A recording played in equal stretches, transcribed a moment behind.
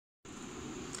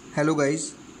Hello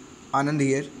guys, Anand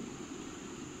here.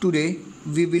 Today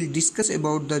we will discuss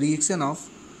about the reaction of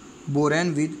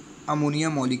borane with ammonia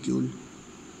molecule.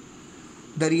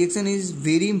 The reaction is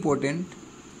very important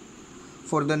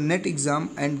for the NET exam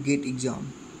and GATE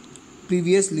exam.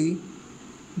 Previously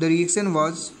the reaction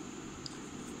was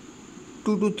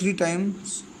 2 to 3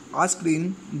 times asked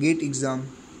in GATE exam.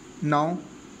 Now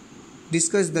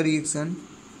discuss the reaction.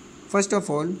 First of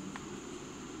all,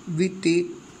 we take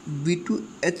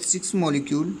B2H6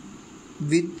 molecule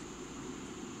with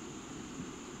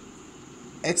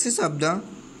excess of the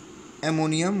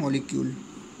ammonia molecule.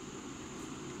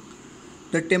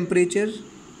 The temperature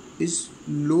is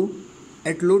low.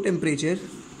 At low temperature,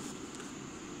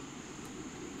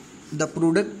 the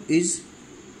product is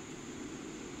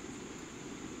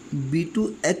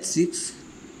B2H6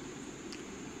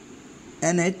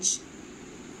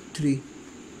 NH3.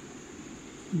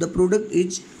 The product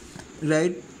is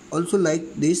also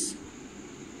like this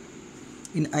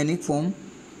in ionic form: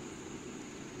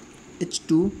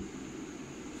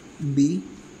 H2B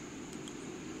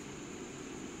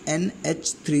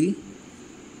NH3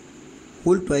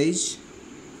 whole twice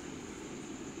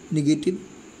negative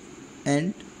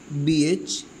and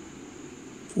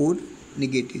BH4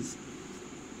 negative.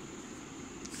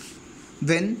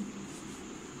 When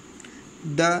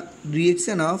the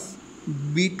reaction of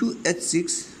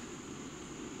B2H6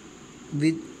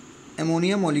 with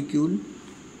ammonia molecule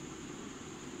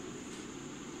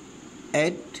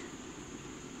at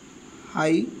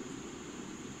high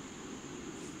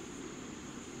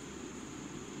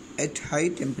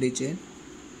temperature,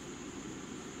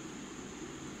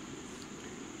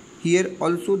 here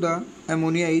also the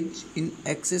ammonia is in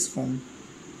excess form,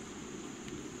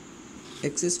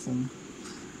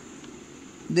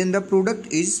 then the product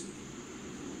is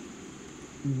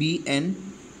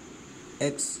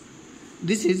BNX.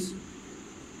 This is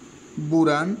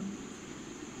boron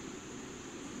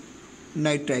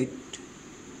nitrite.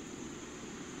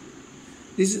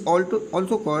 This is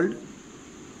also called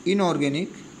inorganic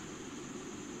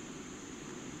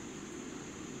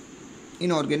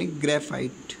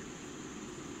graphite.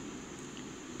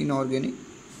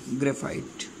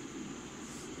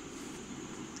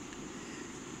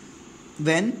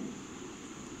 When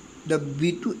the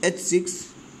B2H6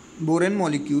 borane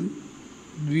molecule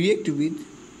react with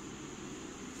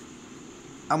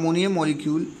ammonia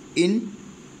molecule in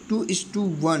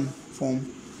 2:1 form,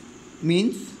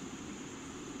 means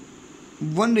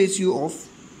 1 ratio of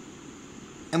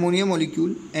ammonia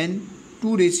molecule and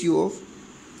 2 ratio of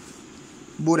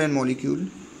borane molecule,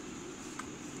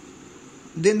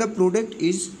 then the product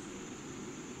is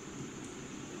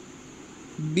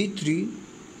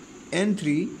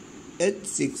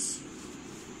B3N3H6.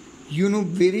 You know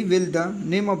very well the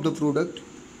name of the product,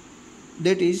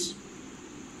 that is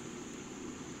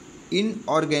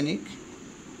inorganic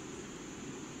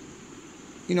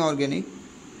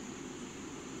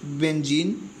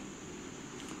benzene,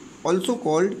 also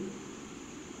called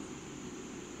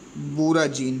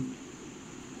borane.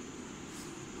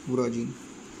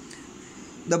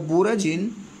 The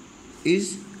borane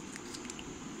is,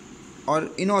 or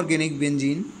inorganic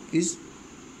benzene, is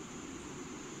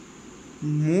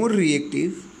more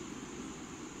reactive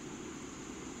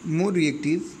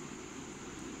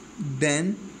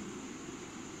than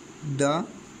the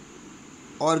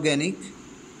organic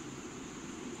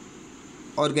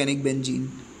benzene.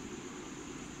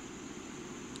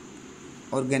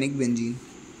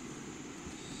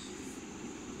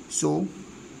 So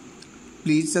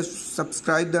please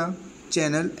subscribe the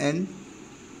channel and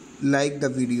like the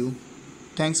video.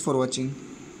 Thanks for watching.